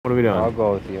What are we I'll doing?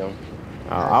 go with you.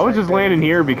 I was just landing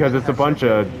here because it's a bunch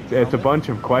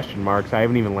of question marks. I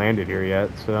haven't even landed here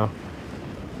yet, so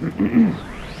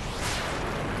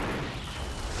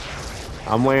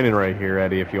I'm landing right here,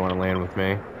 Eddie. If you want to land with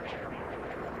me.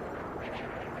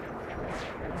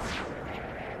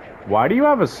 Why do you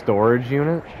have a storage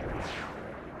unit?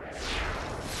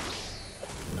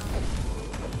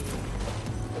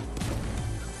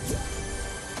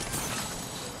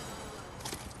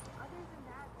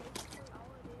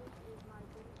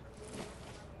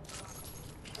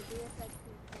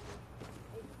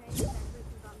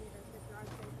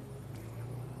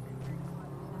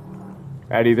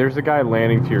 Eddie, there's a guy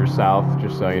landing to your south,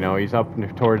 just so you know. He's up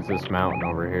towards this mountain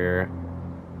over here.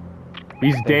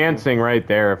 He's dancing right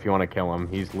there if you want to kill him.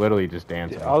 He's literally just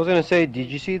dancing. I was gonna say,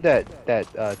 did you see that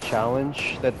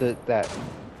challenge that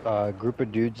group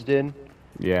of dudes did?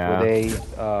 Yeah. Where they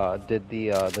did the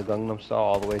Gangnam Style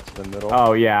all the way to the middle.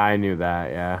 Oh yeah, I knew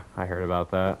that. Yeah, I heard about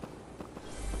that.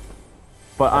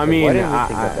 But I Like, mean, why didn't we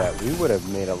think of that? We would have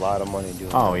made a lot of money doing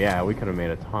that. Oh yeah, we could have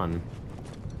made a ton.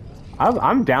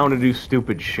 I'm down to do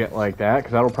stupid shit like that,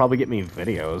 because that'll probably get me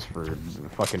videos for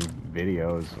fucking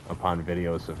videos upon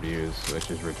videos of views, which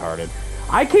is retarded.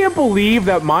 I can't believe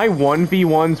that my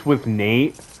 1v1s with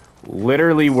Nate,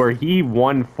 literally where he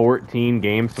won 14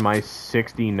 games to my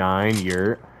 69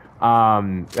 year,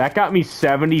 that got me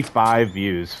 75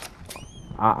 views.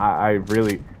 I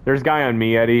really... There's a guy on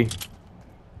me, Eddie.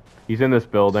 He's in this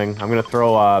building. I'm gonna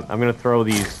throw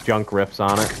these junk riffs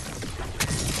on it.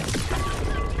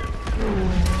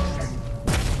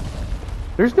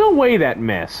 There's no way that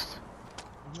missed.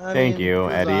 Thank you,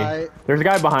 Eddie. There's a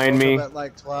guy behind me.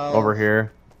 Like 12, over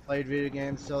here. Played video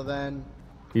games till then.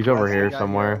 He's over here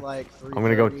somewhere. Like I'm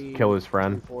gonna go kill his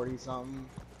friend. 40 something.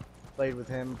 Played with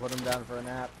him, put him down for a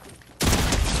nap.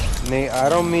 Nate, I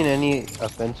don't mean any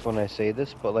offense when I say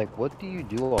this, but like, what do you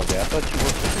do all day? I thought you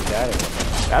worked with your dad.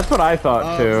 That's what I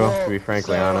thought too, Well, to be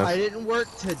frankly so honest. I didn't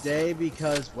work today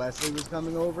because Wesley was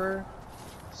coming over.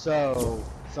 So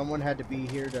someone had to be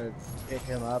here to pick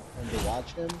him up and to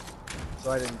watch him.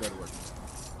 So I didn't go to work.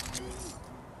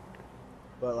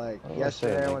 But like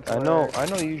yesterday, I went to work. I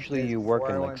know. Usually you work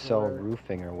in like cell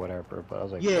roofing or whatever, but I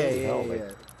was like, yeah.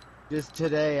 Just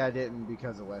today I didn't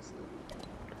because of Wesley.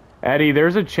 Eddie,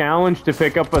 there's a challenge to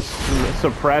pick up a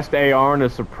suppressed AR and a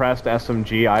suppressed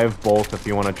SMG. I have both if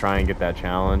you want to try and get that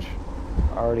challenge.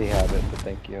 I already have it, but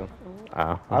thank you.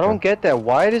 Oh, okay. I don't get that.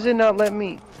 Why does it not let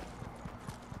me?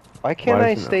 Why can't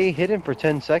I stay hidden for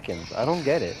 10 seconds? I don't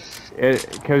get it.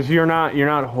 Because you're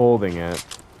not holding it.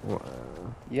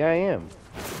 Yeah, I am.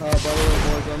 By the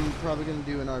way, boys, I'm probably gonna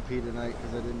do an RP tonight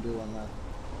because I didn't do one last.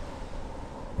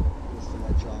 Just to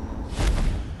let y'all know.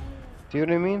 See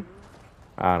what I mean?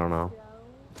 I don't know.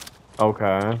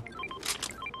 Okay.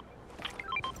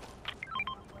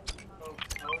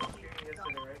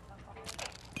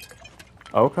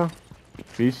 Okay.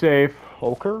 Be safe.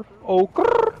 Oker?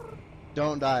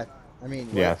 Don't die. I mean.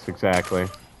 Yes, exactly.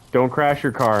 Don't crash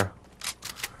your car.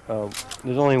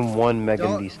 There's only one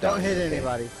Megan D style. Don't hit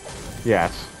anybody.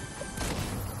 Yes.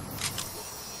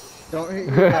 Don't hit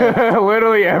your dad.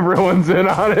 Literally everyone's in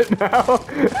on it now.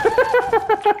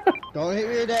 Don't hit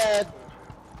your dad.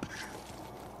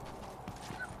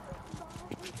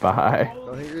 Bye.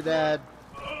 Don't hit your dad.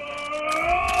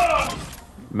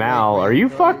 Mal, are you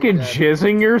fucking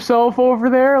jizzing yourself over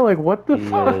there? Like, what the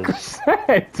fuck is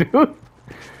that, dude?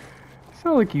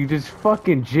 Sound like you just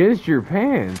fucking jizzed your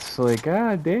pants. Like,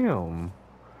 god damn.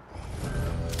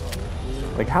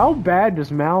 Like, how bad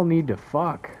does Mal need to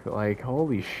fuck? Like,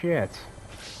 holy shit.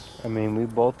 I mean,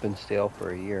 we've both been stale for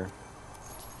a year.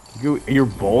 You're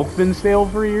both been stale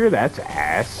for a year? That's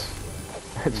ass.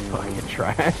 That's fucking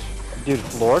trash. Dude,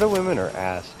 Florida women are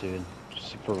ass, dude.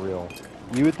 Just for real.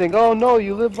 You would think, oh no,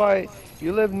 you live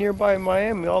nearby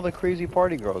Miami, all the crazy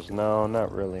party girls. No,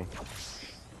 not really.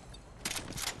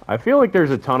 I feel like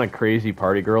there's a ton of crazy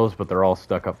party girls, but they're all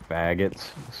stuck up faggots,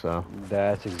 so.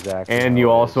 That's exactly. And you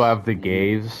also have the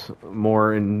gays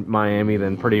more in Miami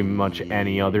than pretty much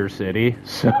any other city,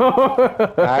 so.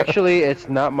 Actually, it's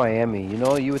not Miami. You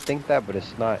know, you would think that, but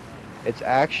it's not. It's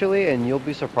actually, and you'll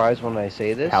be surprised when I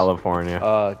say this.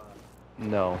 California.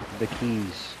 No, the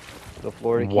Keys. The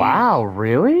Florida Keys. Wow,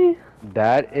 really?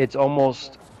 It's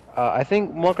almost, I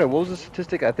think, Marco, what was the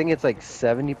statistic? I think it's like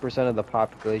 70% of the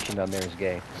population down there is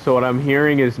gay. So what I'm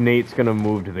hearing is Nate's gonna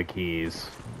move to the Keys.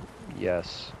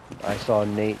 Yes. I saw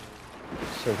Nate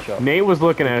search up. Nate was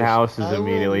looking at houses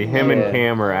immediately. Him and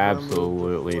Cam are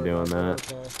absolutely doing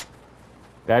that.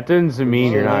 That doesn't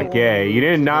mean you're not gay. You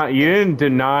didn't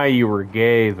deny you were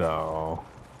gay though.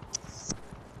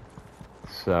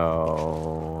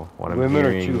 So what I'm Women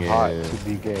are hearing too hot is to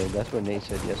be gay. That's what Nate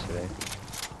said yesterday.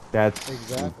 that's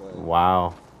Exactly.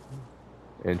 wow.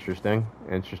 Interesting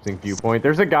viewpoint.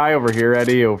 There's a guy over here,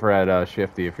 Eddie, over at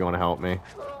Shifty. If you want to help me.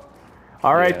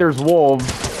 All right, Yeah. there's wolves.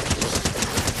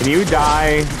 Can you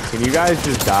die? Can you guys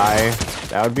just die?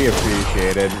 That would be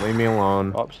appreciated. Leave me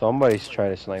alone. Oh, somebody's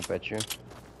trying to snipe at you.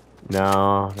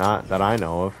 No, not that I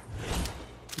know of.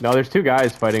 No, there's two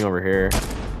guys fighting over here.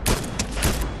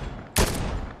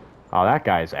 Oh, that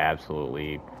guy's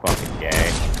absolutely fucking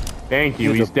gay. Thank you,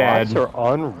 Dude, he's dead. The bots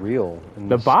are unreal. in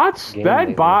The this bots? game That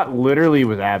lately. bot literally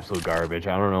was absolute garbage.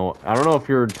 I don't know if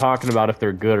you're talking about if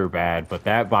they're good or bad, but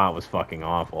that bot was fucking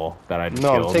awful that I just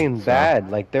No, killed. I'm saying so. bad.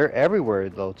 Like they're everywhere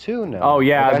though too now. Oh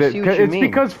yeah, like, I see what you it's mean.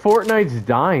 because Fortnite's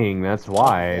dying. That's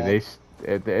why yeah.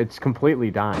 it's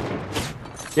completely dying.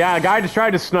 Yeah, a guy just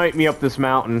tried to snipe me up this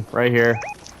mountain right here,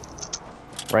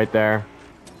 right there.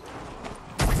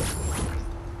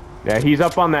 Yeah, he's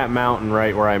up on that mountain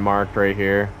right where I marked right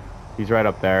here. He's right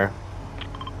up there.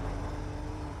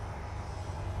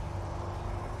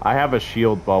 I have a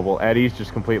shield bubble. Eddie's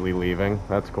just completely leaving.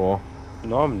 That's cool.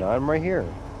 No, I'm not. I'm right here.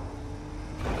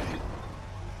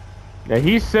 Yeah,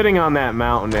 he's sitting on that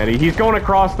mountain, Eddie. He's going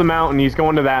across the mountain. He's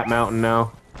going to that mountain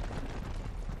now.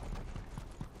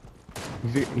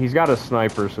 He's got a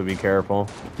sniper, so be careful.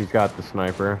 He's got the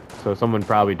sniper. So someone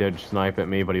probably did snipe at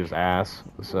me, but he was ass,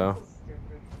 so...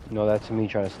 No, that's me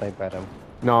trying to snipe at him.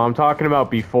 No, I'm talking about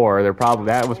before.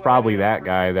 That was probably that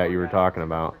guy that you were talking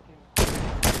about.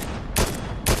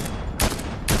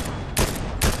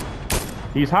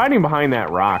 He's hiding behind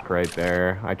that rock right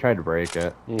there. I tried to break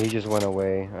it. Yeah, he just went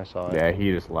away. I saw it. Yeah,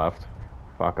 he just left.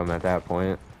 Fuck him at that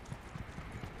point.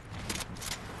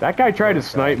 That guy tried to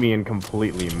snipe me and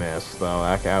completely missed, though.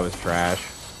 That guy was trash.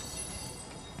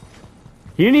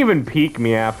 He didn't even peek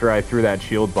me after I threw that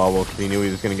shield bubble because he knew he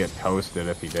was going to get toasted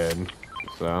if he did.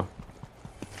 So...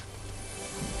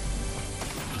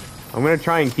 I'm going to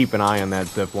try and keep an eye on that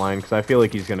zip line because I feel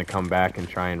like he's going to come back and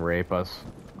try and rape us.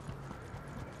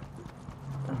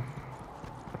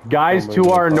 Guys to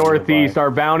our northeast, our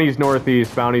bounty's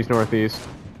northeast,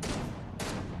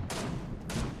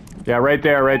 Yeah, right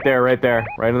there, right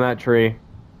in that tree.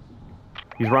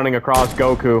 He's running across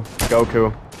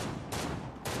Goku.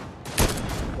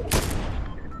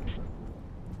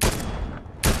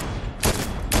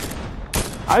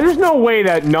 There's no way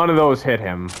that none of those hit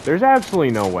him. There's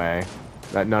absolutely no way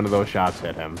that none of those shots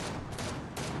hit him.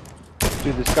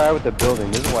 Dude, this guy with the building,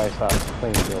 this is why I stopped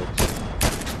playing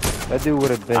builds. That dude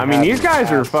would have been... I mean, these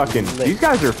guys are fucking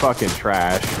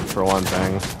trash, for one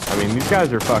thing. I mean, these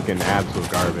guys are fucking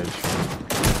absolute garbage.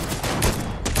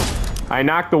 I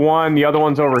knocked the one, the other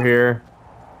one's over here.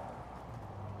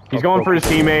 He's going for his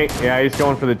teammate. Yeah, he's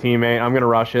going for the teammate. I'm gonna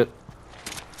rush it.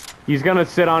 He's gonna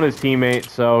sit on his teammate,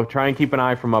 so try and keep an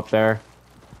eye from up there.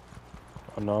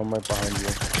 Oh no, I'm right behind you.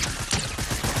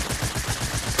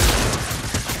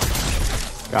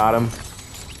 Got him.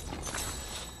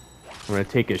 I'm gonna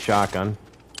take his shotgun.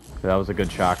 That was a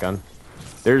good shotgun.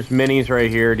 There's minis right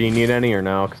here. Do you need any or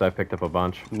no? Because I picked up a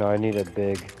bunch. No, I need a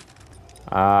big.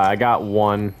 I got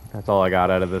one. That's all I got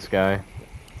out of this guy.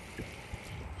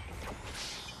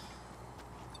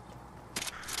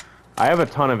 I have a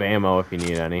ton of ammo if you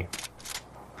need any.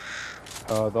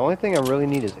 The only thing I really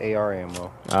need is AR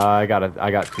ammo. I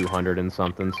got 200 and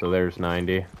something, so there's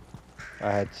 90.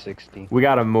 I had 60. We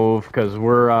gotta move because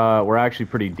we're actually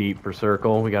pretty deep for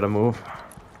circle. We gotta move.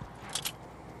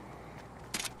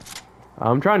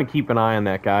 I'm trying to keep an eye on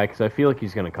that guy because I feel like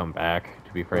he's gonna come back.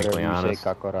 To be frankly honest.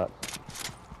 Kakorat.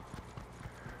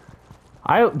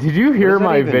 Did you hear does that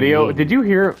my even video? mean? Did you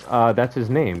hear? That's his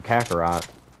name, Kakarot.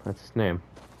 That's his name.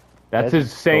 That's his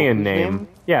Goku's Saiyan name. name?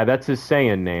 Yeah, that's his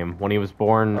Saiyan name when he was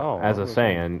born Oh, as a okay.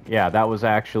 Saiyan. Yeah, that was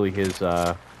actually his.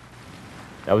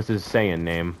 That was his Saiyan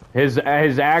name. His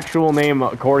actual name,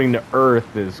 according to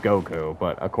Earth, is Goku,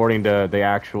 but according to the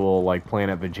actual like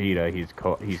planet Vegeta, he's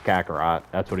Kakarot.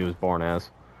 That's what he was born as.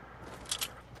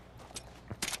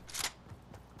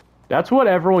 That's what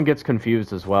everyone gets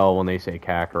confused as well when they say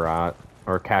Kakarot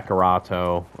or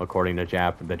Kakaroto, according to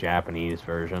the Japanese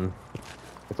version.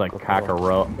 It's like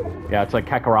Kakaro. Yeah, it's like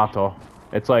Kakaroto.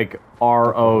 It's like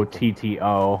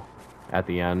R-O-T-T-O at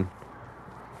the end.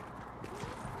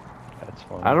 That's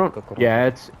funny. I don't. Kakarot. Yeah,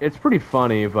 it's pretty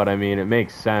funny, but I mean, it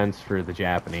makes sense for the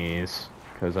Japanese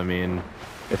because I mean,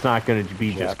 it's not going to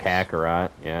be just Kakarot.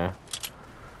 Yeah.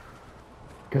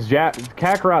 Because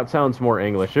Kakarot sounds more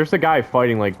English. There's the guy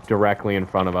fighting like directly in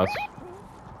front of us.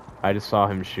 I just saw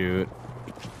him shoot.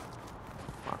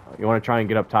 You want to try and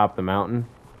get up top of the mountain?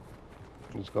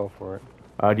 Let's go for it.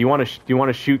 Do you want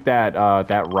to shoot that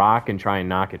that rock and try and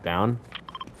knock it down?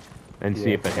 and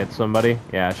see if it hits somebody.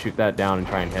 Yeah, shoot that down and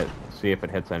try and see if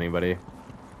it hits anybody.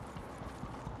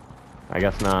 I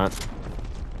guess not.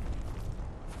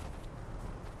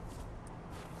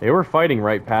 They were fighting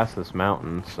right past this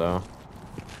mountain, so.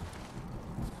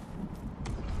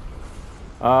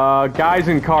 Guys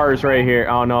in cars right here.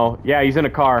 Oh no. Yeah, he's in a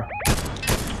car.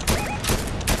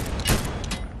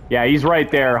 Yeah, he's right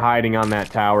there hiding on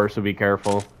that tower, so be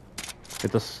careful.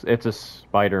 It's a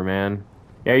spider, man.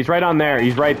 Yeah, he's right on there.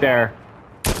 He's right there.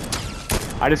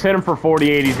 I just hit him for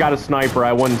 48. He's got a sniper.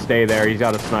 I wouldn't stay there. He's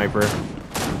got a sniper.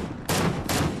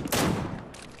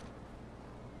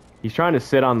 He's trying to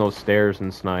sit on those stairs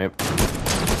and snipe.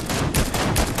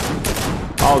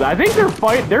 Oh, I think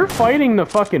they're fighting the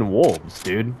fucking wolves,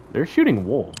 dude. They're shooting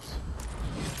wolves.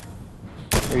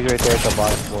 He's right there at the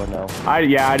bottom floor now.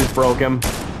 Yeah, I just broke him.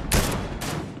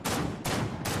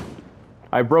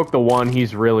 I broke the one.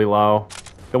 He's really low.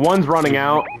 The one's running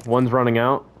out. One's running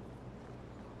out.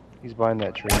 He's behind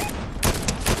that tree.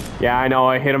 Yeah, I know.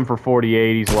 I hit him for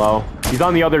 48. He's low. He's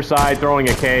on the other side throwing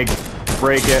a keg.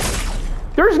 Break it.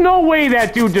 There's no way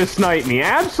that dude just sniped me.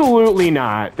 Absolutely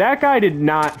not. That guy did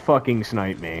not fucking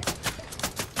snipe me.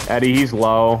 Eddie, he's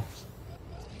low.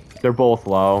 They're both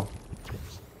low.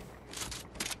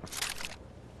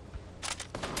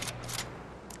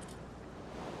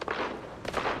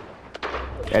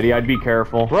 Eddie, I'd be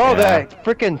careful. Bro, that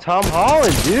freaking Tom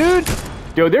Holland, dude!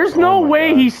 Yo, there's no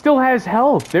way he still has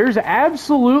health. There's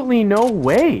absolutely no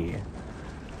way.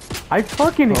 I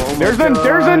fucking... there's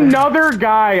another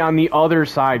guy on the other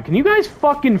side. Can you guys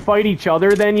fucking fight each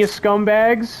other then, you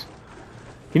scumbags?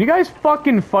 Can you guys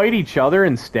fucking fight each other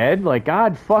instead? Like,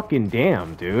 god fucking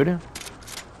damn, dude.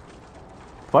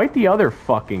 Fight the other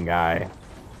fucking guy.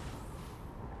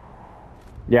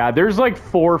 Yeah, there's like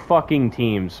 4 fucking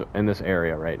teams in this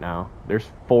area right now. There's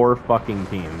 4 fucking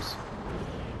teams.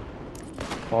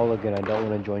 Paul, again, I don't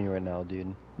want to join you right now,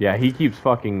 dude. Yeah, he keeps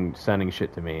fucking sending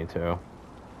shit to me, too.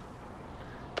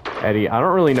 Eddie, I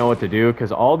don't really know what to do,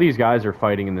 because all these guys are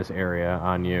fighting in this area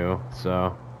on you,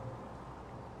 so...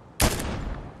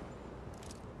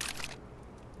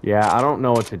 Yeah, I don't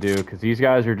know what to do, because these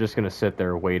guys are just going to sit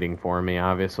there waiting for me,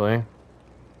 obviously.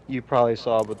 You probably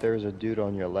saw, but there's a dude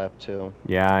on your left, too.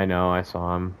 Yeah, I know, I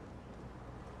saw him.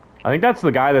 I think that's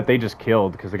the guy that they just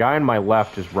killed, because the guy on my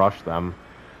left just rushed them.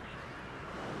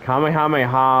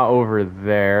 Kamehameha over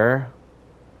there.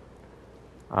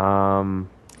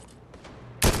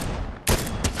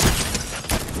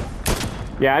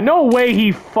 Yeah, no way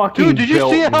he fucking Dude, did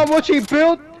you see how much he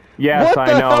built? Yes, what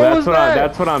I know.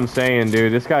 That's what I'm saying,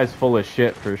 dude. This guy's full of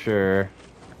shit for sure.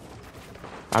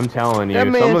 I'm telling you. That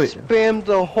man spammed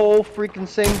the whole freaking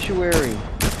sanctuary.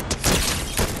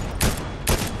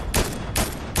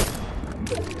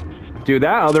 Dude,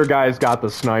 that other guy's got the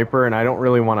sniper, and I don't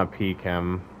really want to peek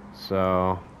him.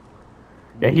 So,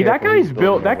 yeah, that guy's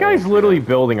built. That guy's literally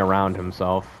building around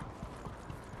himself.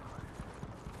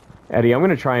 Eddie, I'm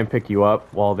gonna try and pick you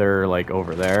up while they're like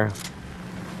over there.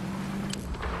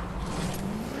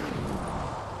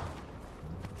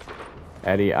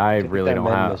 Eddie, I really don't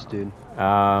have. This, dude.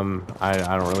 I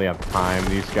don't really have time.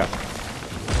 These guys.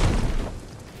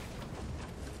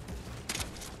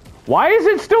 Why is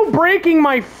it still breaking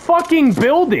my fucking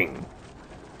building?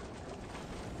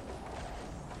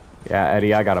 Yeah,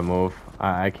 Eddie, I gotta move.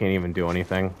 I can't even do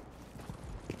anything.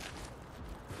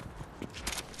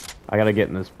 I gotta get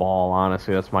in this ball,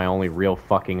 honestly. That's my only real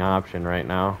fucking option right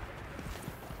now.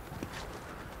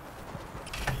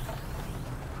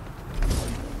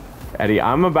 Eddie,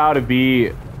 I'm about to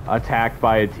be attacked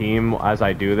by a team as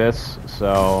I do this,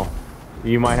 so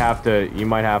you might have to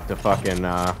fucking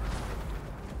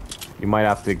you might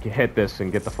have to hit this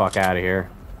and get the fuck out of here.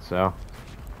 So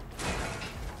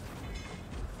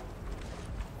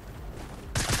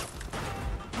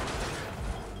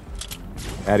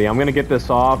Eddie, I'm gonna get this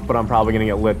off, but I'm probably gonna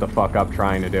get lit the fuck up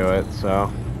trying to do it,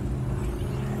 so.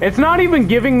 It's not even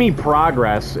giving me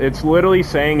progress. It's literally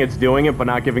saying it's doing it, but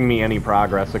not giving me any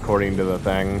progress according to the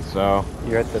thing, so.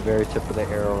 You're at the very tip of the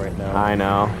arrow right now. I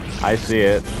know. I see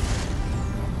it.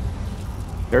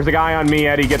 There's a guy on me,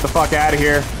 Eddie. Get the fuck out of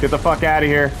here. Get the fuck out of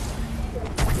here.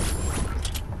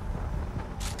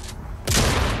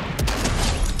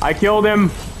 I killed him.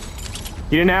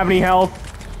 He didn't have any health.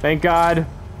 Thank God.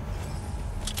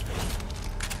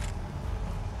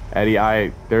 Eddie,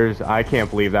 I can't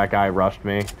believe that guy rushed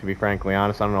me, to be frankly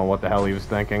honest. I don't know what the hell he was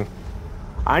thinking.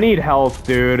 I need health,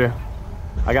 dude.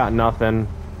 I got nothing.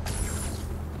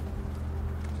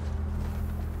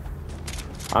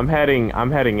 I'm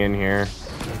heading in here.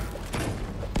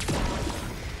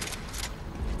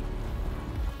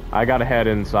 I gotta head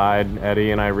inside,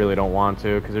 Eddie, and I really don't want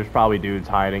to, because there's probably dudes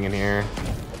hiding in here.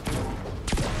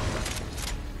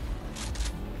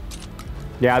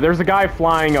 Yeah, there's a guy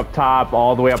flying up top,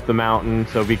 all the way up the mountain,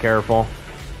 so be careful.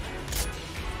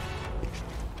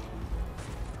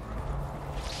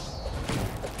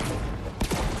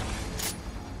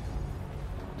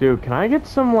 Dude, can I get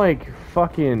some, like,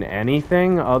 fucking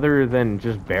anything other than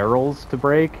just barrels to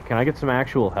break? Can I get some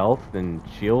actual health and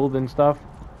shield and stuff?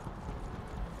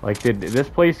 Like, did this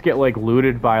place get, like,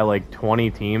 looted by, like,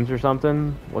 20 teams or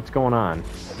something? What's going on?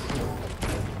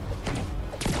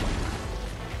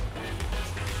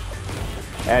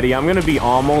 Eddie, I'm gonna be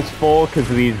almost full because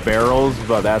of these barrels,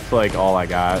 but that's, like, all I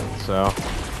got, so...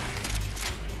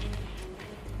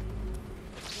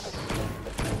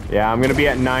 Yeah, I'm gonna be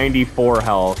at 94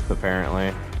 health,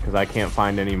 apparently, because I can't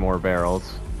find any more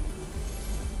barrels.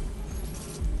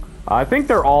 I think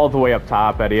they're all the way up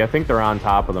top, Eddie. I think they're on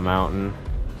top of the mountain.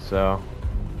 So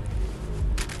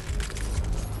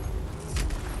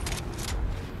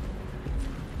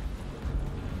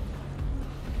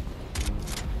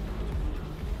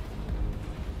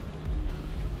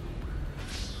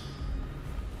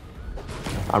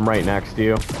I'm right next to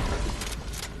you.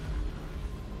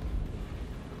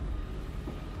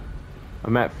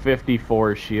 I'm at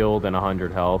 54 shield and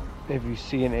 100 health. If you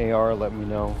see an AR, let me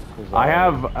know. I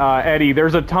have, Eddie,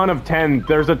 there's a ton of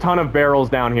barrels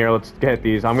down here. Let's get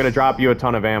these. I'm gonna drop you a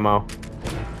ton of ammo.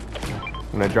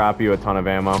 I'm gonna drop you a ton of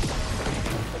ammo.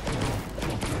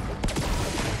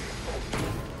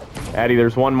 Eddie,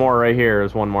 there's one more right here.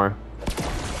 There's one more.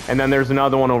 And then there's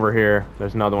another one over here.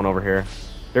 There's another one over here.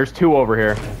 There's two over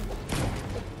here.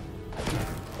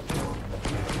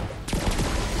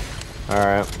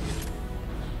 Alright.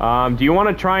 Do you want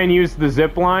to try and use the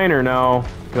zip line or no?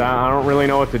 'Cause I don't really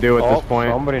know what to do at this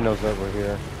point. Somebody knows that we're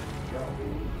here.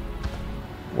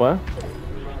 What?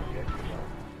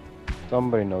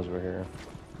 Somebody knows we're here.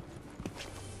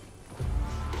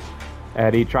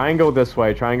 Eddie, try and go this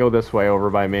way. Try and go this way over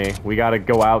by me. We gotta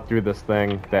go out through this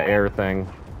thing, the air thing.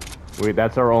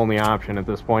 That's our only option at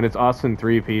this point. It's us and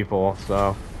 3 people,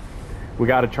 so... We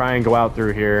gotta try and go out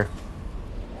through here.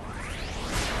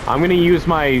 I'm gonna use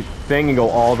my thing and go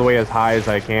all the way as high as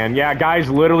I can. Yeah, guys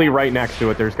literally right next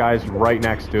to it. There's guys right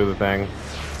next to the thing.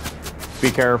 Be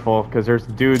careful, because there's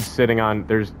dudes sitting on...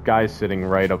 There's guys sitting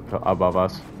right up above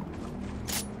us.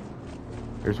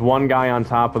 There's one guy on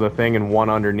top of the thing and one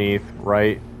underneath,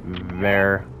 right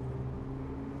there.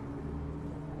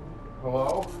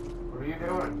 Hello? What are you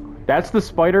doing? That's the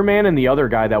Spider-Man and the other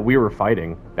guy that we were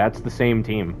fighting. That's the same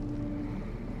team.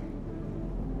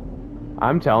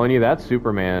 I'm telling you, that's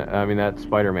Superman. I mean, that's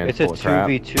Spider-Man. It's a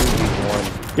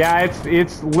 2v2v1. Yeah,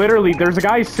 it's literally... There's a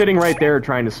guy sitting right there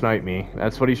trying to snipe me.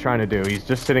 That's what he's trying to do. He's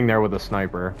just sitting there with a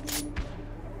sniper.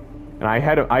 And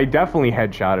I definitely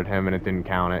headshotted him and it didn't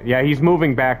count it. Yeah, he's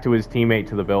moving back to his teammate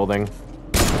to the building.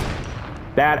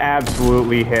 That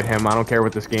absolutely hit him. I don't care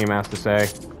what this game has to say.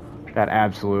 That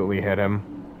absolutely hit him.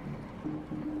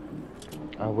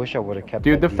 I wish I would have kept.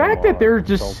 Dude, the fact that they're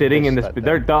just sitting in this...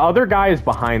 The other guy is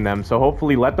behind them, so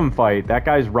hopefully let them fight. That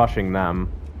guy's rushing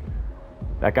them.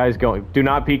 That guy's going... Do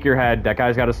not peek your head. That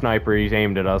guy's got a sniper. He's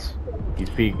aimed at us.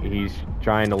 He's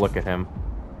trying to look at him.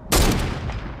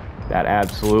 That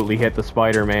absolutely hit the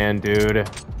Spider-Man, dude.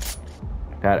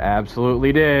 That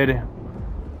absolutely did.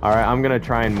 Alright, I'm gonna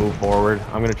try and move forward.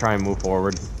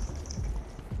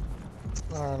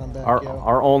 Alright, I'm back,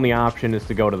 our only option is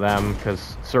to go to them,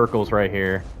 because circle's right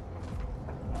here.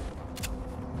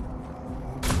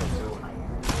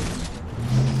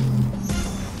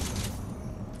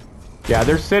 Yeah,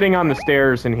 they're sitting on the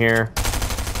stairs in here.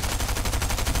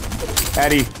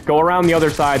 Eddie, go around the other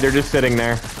side. They're just sitting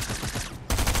there.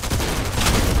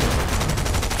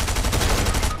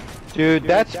 Dude,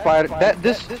 this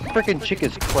freaking chick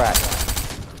is cracked.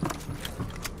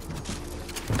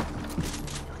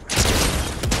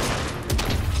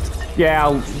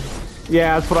 Yeah,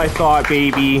 that's what I thought,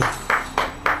 baby.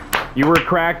 You were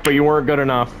cracked, but you weren't good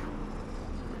enough.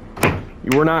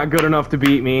 You were not good enough to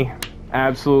beat me.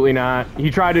 Absolutely not. He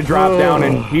tried to drop down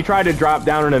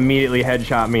and immediately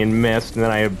headshot me and missed, and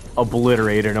then I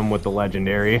obliterated him with the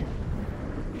legendary.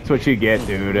 That's what you get,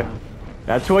 dude.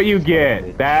 That's what you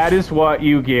get. That is what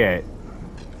you get.